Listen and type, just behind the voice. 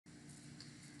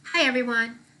Hi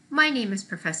everyone, my name is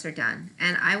Professor Dunn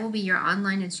and I will be your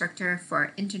online instructor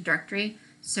for Introductory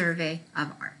Survey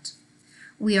of Art.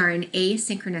 We are an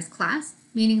asynchronous class,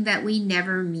 meaning that we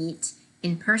never meet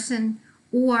in person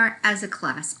or as a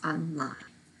class online.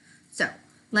 So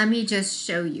let me just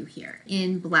show you here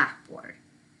in Blackboard.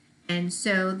 And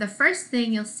so the first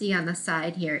thing you'll see on the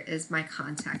side here is my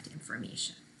contact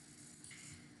information.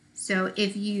 So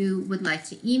if you would like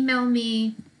to email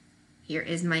me, here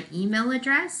is my email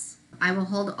address. I will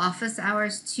hold office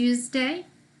hours Tuesday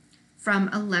from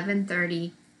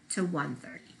 11:30 to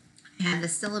 1:30. I have the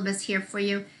syllabus here for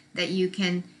you that you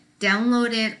can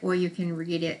download it or you can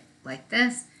read it like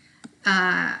this.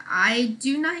 I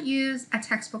do not use a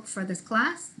textbook for this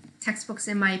class. Textbooks,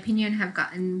 in my opinion, have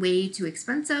gotten way too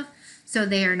expensive, so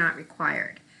they are not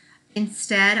required.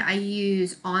 Instead, I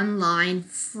use online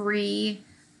free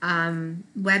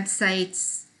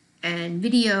websites and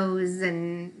videos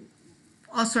and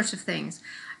all sorts of things.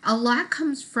 A lot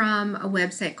comes from a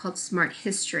website called Smart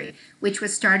History, which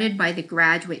was started by the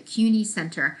Graduate CUNY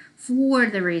Center for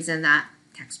the reason that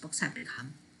textbooks have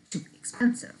become too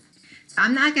expensive. So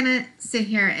I'm not going to sit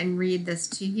here and read this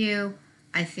to you.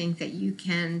 I think that you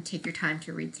can take your time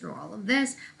to read through all of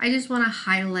this. I just want to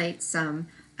highlight some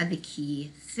of the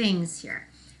key things here.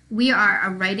 We are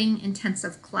a writing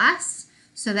intensive class,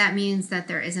 so that means that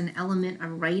there is an element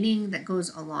of writing that goes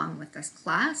along with this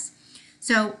class.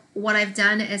 So what I've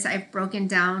done is I've broken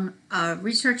down a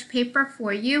research paper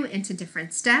for you into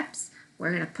different steps. We're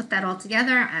going to put that all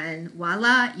together and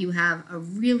voila, you have a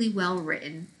really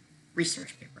well-written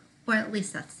research paper, or at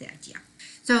least that's the idea.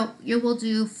 So you will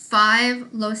do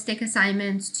 5 low-stake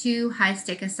assignments, 2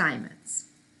 high-stake assignments.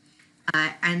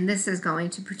 And this is going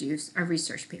to produce a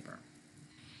research paper.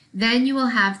 Then you will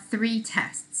have 3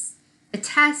 tests. The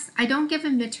tests, I don't give a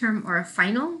midterm or a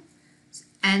final,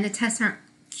 and the tests aren't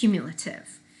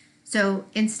cumulative. So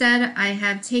instead, I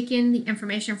have taken the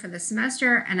information for the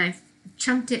semester and I've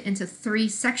chunked it into 3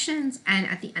 sections, and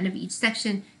at the end of each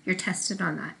section, you're tested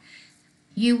on that.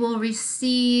 You will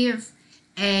receive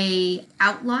an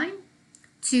outline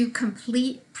to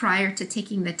complete prior to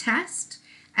taking the test,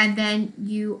 and then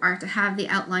you are to have the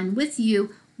outline with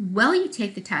you while you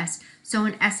take the test. So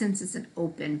in essence, it's an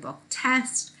open book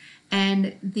test,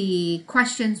 and the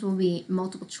questions will be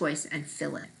multiple choice and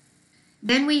fill in.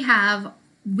 Then we have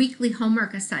weekly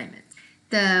homework assignments.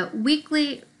 The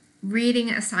weekly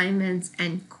reading assignments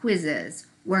and quizzes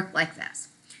work like this.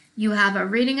 You have a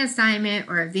reading assignment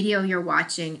or a video you're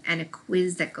watching and a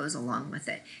quiz that goes along with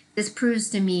it. This proves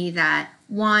to me that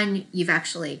 1, you've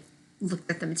actually looked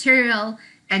at the material,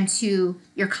 and 2,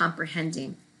 you're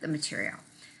comprehending the material.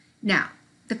 Now,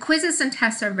 the quizzes and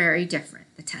tests are very different.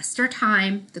 The tests are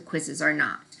timed, the quizzes are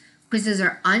not. Quizzes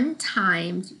are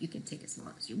untimed, you can take as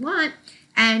long as you want,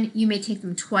 and you may take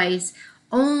them twice.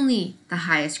 Only the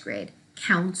highest grade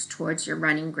counts towards your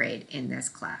running grade in this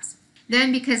class.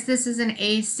 Then, because this is an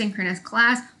asynchronous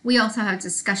class, we also have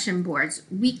discussion boards,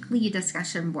 weekly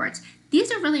discussion boards.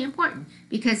 These are really important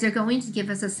because they're going to give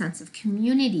us a sense of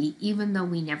community even though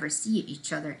we never see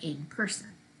each other in person.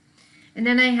 And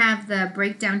then I have the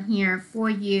breakdown here for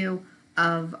you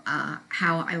of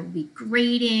how I will be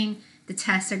grading. The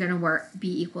tests are going to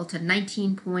be equal to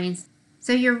 19 points.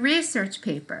 So your research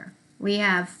paper, we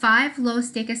have 5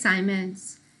 low-stake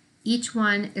assignments. Each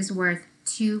one is worth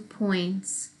 2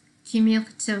 points.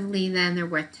 Cumulatively, then they're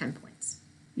worth 10 points.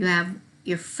 You have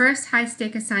your first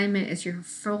high-stake assignment is your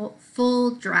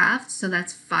full draft, so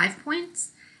that's 5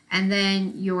 points. And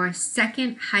then your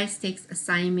second high-stakes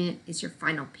assignment is your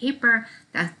final paper.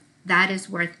 That is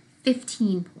worth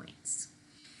 15 points.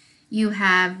 You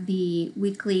have the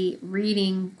weekly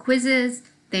reading quizzes.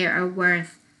 They are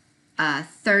worth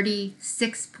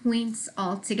 36 points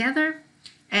altogether.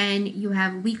 And you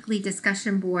have weekly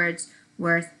discussion boards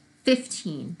worth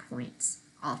 15 points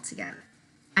altogether.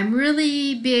 I'm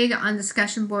really big on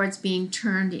discussion boards being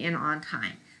turned in on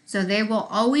time. So they will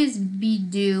always be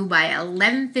due by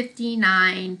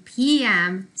 11:59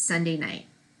 p.m. Sunday night.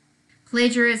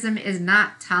 Plagiarism is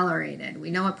not tolerated. We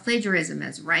know what plagiarism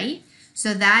is, right?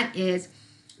 So that is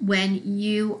when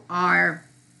you are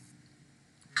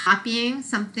copying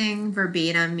something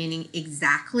verbatim, meaning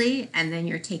exactly, and then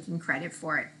you're taking credit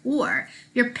for it. Or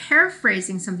you're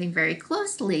paraphrasing something very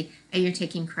closely and you're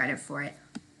taking credit for it.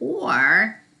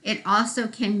 Or it also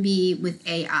can be with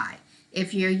AI.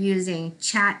 If you're using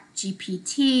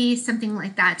ChatGPT, something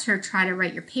like that, to try to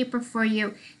write your paper for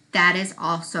you, that is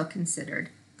also considered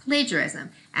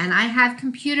plagiarism. And I have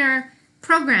computer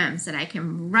programs that I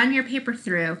can run your paper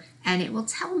through and it will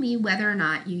tell me whether or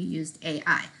not you used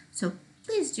AI. So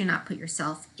please do not put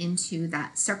yourself into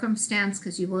that circumstance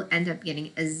because you will end up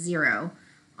getting a 0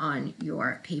 on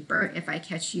your paper if I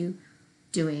catch you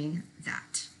doing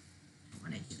that. I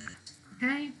want to do that.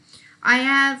 Okay. I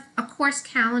have a course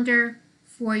calendar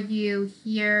for you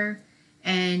here,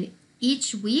 and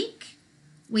each week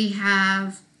we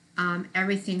have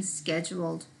everything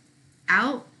scheduled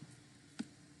out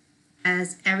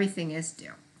as everything is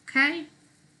due. Okay.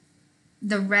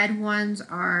 The red ones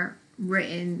are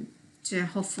written to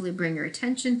hopefully bring your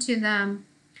attention to them,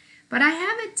 but I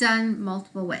have it done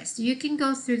multiple ways, so you can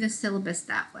go through the syllabus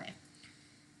that way.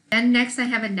 Then next I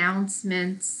have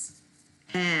announcements,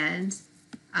 and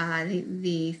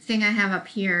the thing I have up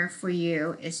here for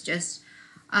you is just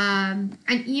an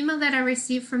email that I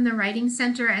received from the Writing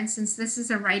Center, and since this is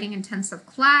a writing intensive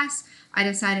class, I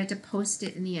decided to post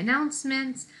it in the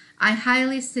announcements. I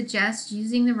highly suggest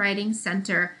using the Writing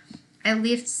Center at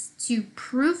least to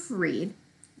proofread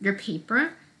your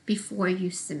paper before you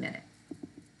submit it.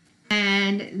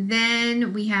 And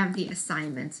then we have the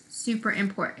assignments, super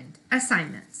important,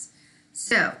 assignments.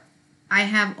 So I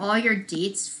have all your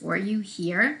dates for you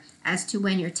here as to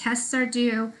when your tests are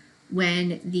due,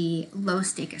 when the low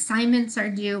stake assignments are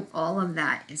due, all of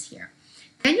that is here.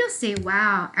 Then you'll say,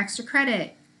 wow, extra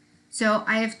credit. So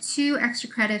I have 2 extra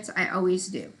credits I always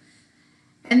do.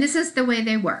 And this is the way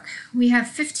they work. We have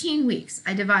 15 weeks.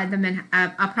 I divide them in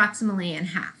approximately in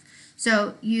half.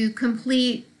 So you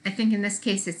complete, I think in this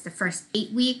case it's the first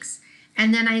 8 weeks,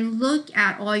 and then I look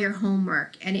at all your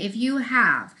homework, and if you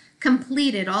have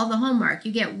completed all the homework,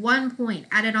 you get 1 point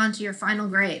added onto your final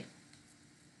grade.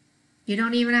 You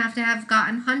don't even have to have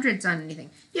gotten hundreds on anything.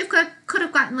 You could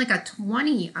have gotten like a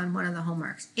 20 on one of the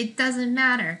homeworks. It doesn't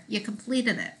matter. You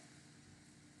completed it.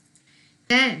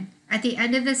 Then at the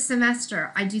end of this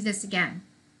semester, I do this again.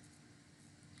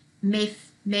 May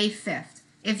 5th.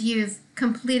 If you've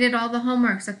completed all the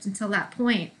homeworks up until that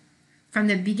point, from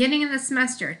the beginning of the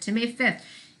semester to May 5th,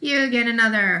 you get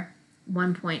another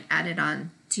 1 point added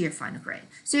on to your final grade.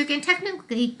 So you can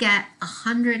technically get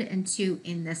 102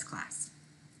 in this class.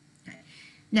 Okay.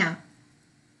 Now,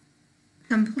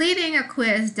 completing a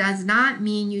quiz does not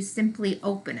mean you simply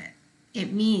open it.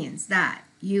 It means that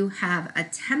you have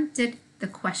attempted the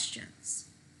questions.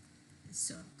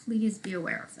 So please be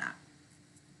aware of that.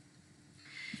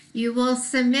 You will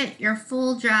submit your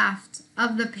full draft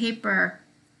of the paper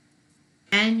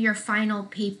and your final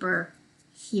paper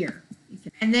here.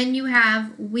 And then you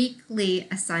have weekly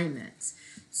assignments.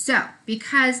 So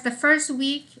because the first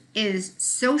week is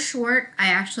so short, I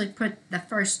actually put the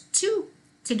first 2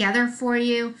 together for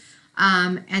you,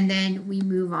 and then we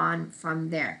move on from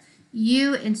there.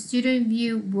 You in Student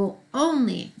View will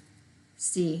only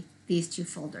see these 2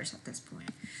 folders at this point.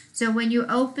 So when you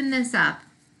open this up,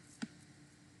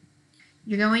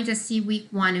 you're going to see week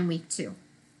 1 and week 2.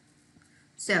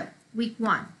 So week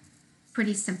 1,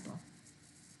 pretty simple.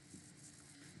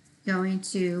 Going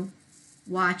to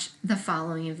watch the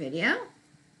following video,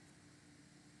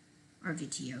 or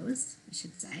videos, I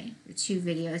should say. There are 2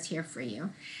 videos here for you.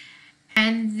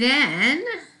 And then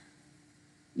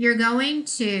you're going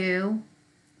to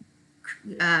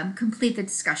complete the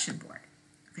discussion board.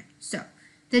 Okay, so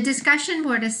the discussion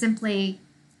board is simply,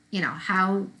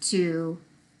 how to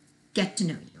get to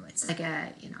know you. It's like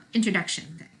a, introduction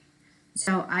thing.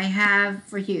 So I have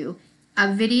for you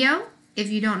a video. If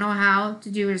you don't know how to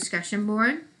do a discussion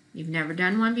board, you've never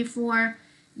done one before,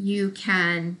 you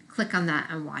can click on that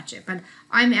and watch it. But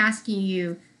I'm asking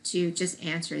you to just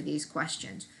answer these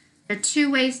questions. There are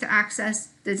 2 ways to access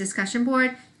the discussion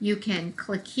board. You can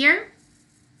click here,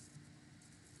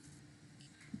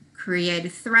 create a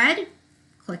thread,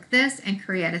 click this and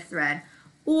create a thread.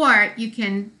 Or you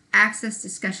can access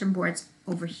discussion boards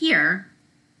over here,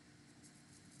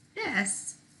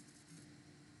 this,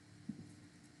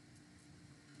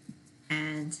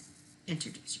 and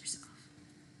introduce yourself.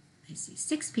 I see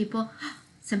 6 people.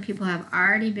 Some people have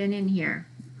already been in here.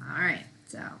 All right,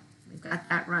 so we've got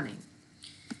that running.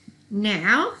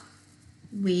 Now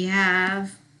we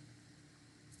have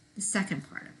the second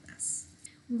part of this.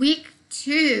 Week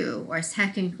 2, or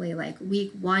technically like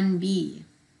week 1B,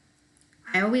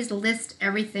 I always list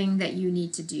everything that you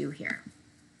need to do here.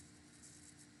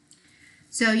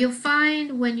 So you'll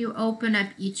find when you open up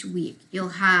each week, you'll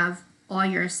have all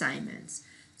your assignments.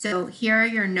 So here are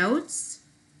your notes.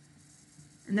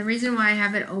 And the reason why I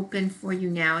have it open for you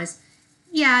now is,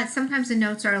 yeah, sometimes the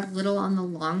notes are a little on the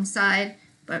long side,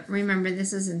 but remember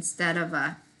this is instead of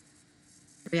a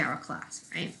 3-hour class,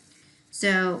 right?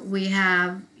 So we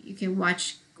have, you can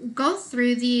go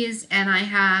through these, and I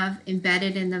have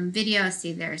embedded in them videos.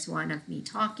 See, there's one of me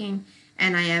talking,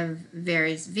 and I have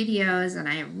various videos, and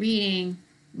I have reading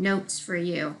notes for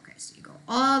you. Okay, so you go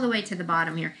all the way to the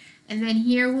bottom here, and then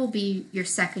here will be your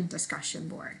second discussion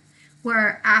board,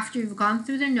 where after you've gone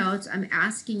through the notes, I'm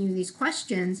asking you these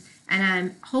questions, and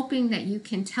I'm hoping that you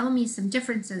can tell me some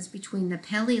differences between the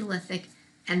Paleolithic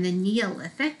and the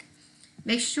Neolithic.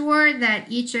 Make sure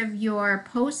that each of your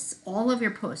posts, all of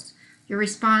your posts, your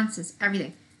responses,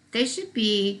 everything, they should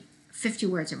be 50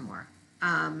 words or more.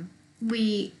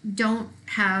 We don't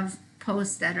have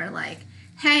posts that are like,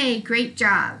 hey, great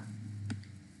job.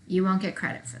 You won't get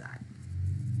credit for that.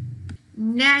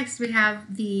 Next, we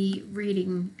have the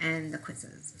reading and the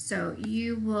quizzes. So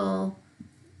you will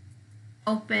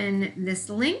open this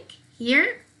link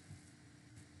here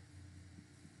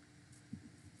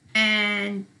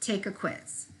and take a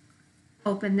quiz.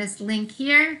 Open this link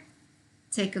here,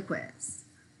 take a quiz.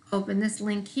 Open this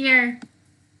link here,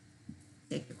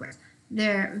 take a quiz.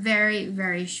 They're very,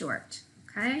 very short,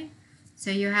 okay?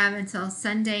 So you have until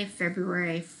Sunday,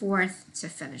 February 4th to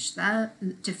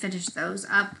finish those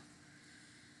up.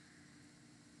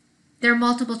 They're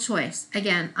multiple choice,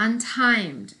 again,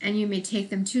 untimed, and you may take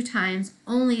them 2 times.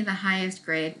 Only the highest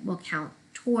grade will count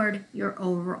toward your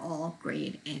overall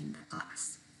grade in the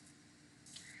class.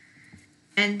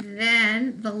 And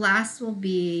then the last will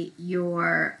be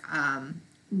your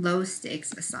low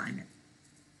stakes assignment,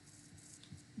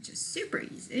 which is super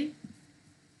easy.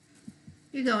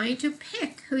 You're going to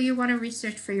pick who you want to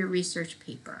research for your research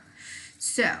paper.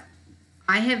 So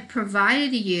I have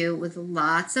provided you with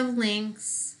lots of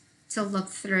links to look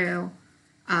through.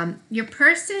 Your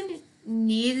person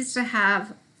needs to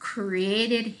have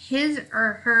created his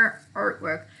or her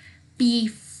artwork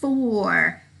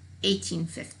before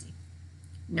 1850.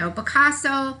 No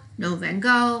Picasso, no Van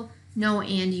Gogh, no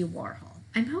Andy Warhol.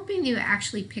 I'm hoping you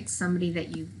actually pick somebody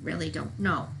that you really don't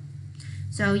know.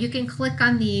 So you can click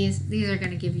on these. These are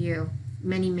going to give you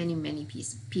many, many, many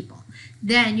people.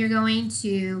 Then you're going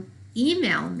to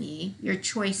email me your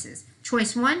choices.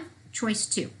 Choice 1, choice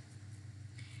 2.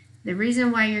 The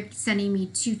reason why you're sending me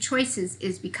 2 choices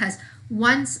is because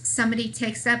once somebody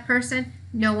takes that person,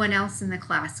 no one else in the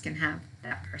class can have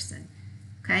that person.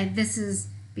 Okay, this is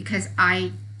because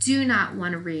I do not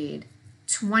want to read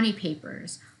 20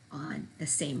 papers on the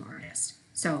same artist.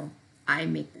 So I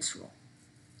make this rule.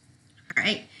 All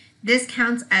right, this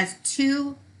counts as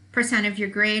 2% of your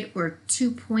grade or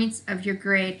 2 points of your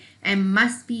grade and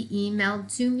must be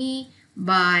emailed to me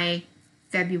by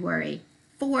February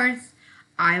 4th.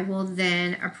 I will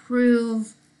then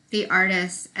approve the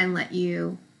artist and let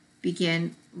you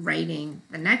begin writing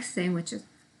the next thing, which is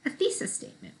a thesis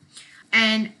statement.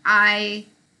 And I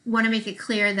want to make it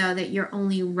clear, though, that you're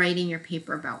only writing your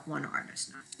paper about one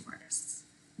artist, not 2 artists.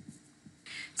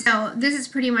 So this is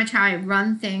pretty much how I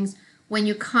run things. When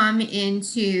you come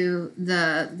into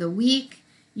the week,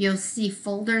 you'll see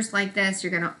folders like this.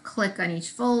 You're going to click on each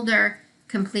folder,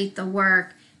 complete the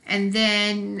work, and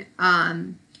then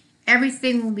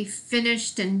everything will be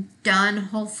finished and done,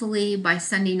 hopefully, by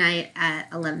Sunday night at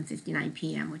 11:59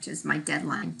 p.m., which is my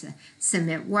deadline to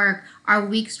submit work. Our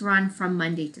weeks run from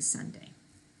Monday to Sunday.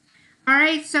 All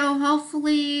right, so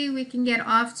hopefully we can get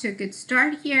off to a good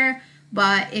start here.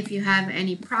 But if you have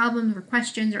any problems or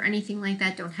questions or anything like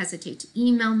that, don't hesitate to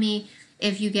email me.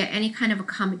 If you get any kind of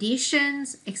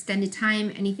accommodations, extended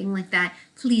time, anything like that,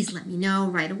 please let me know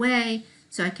right away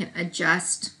so I can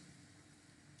adjust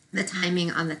the timing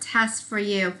on the test for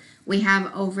you. We have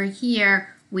over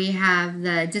here, we have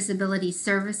the disability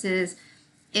services.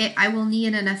 I will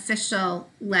need an official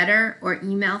letter or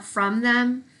email from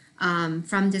them,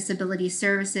 from disability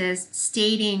services,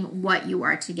 stating what you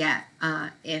are to get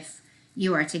if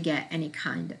you are to get any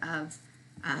kind of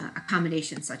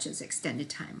accommodation such as extended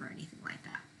time or anything like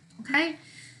that. Okay,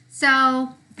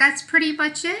 so that's pretty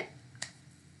much it.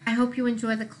 I hope you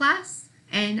enjoy the class,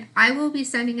 and I will be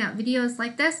sending out videos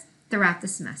like this throughout the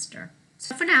semester.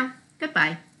 So for now,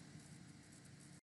 goodbye.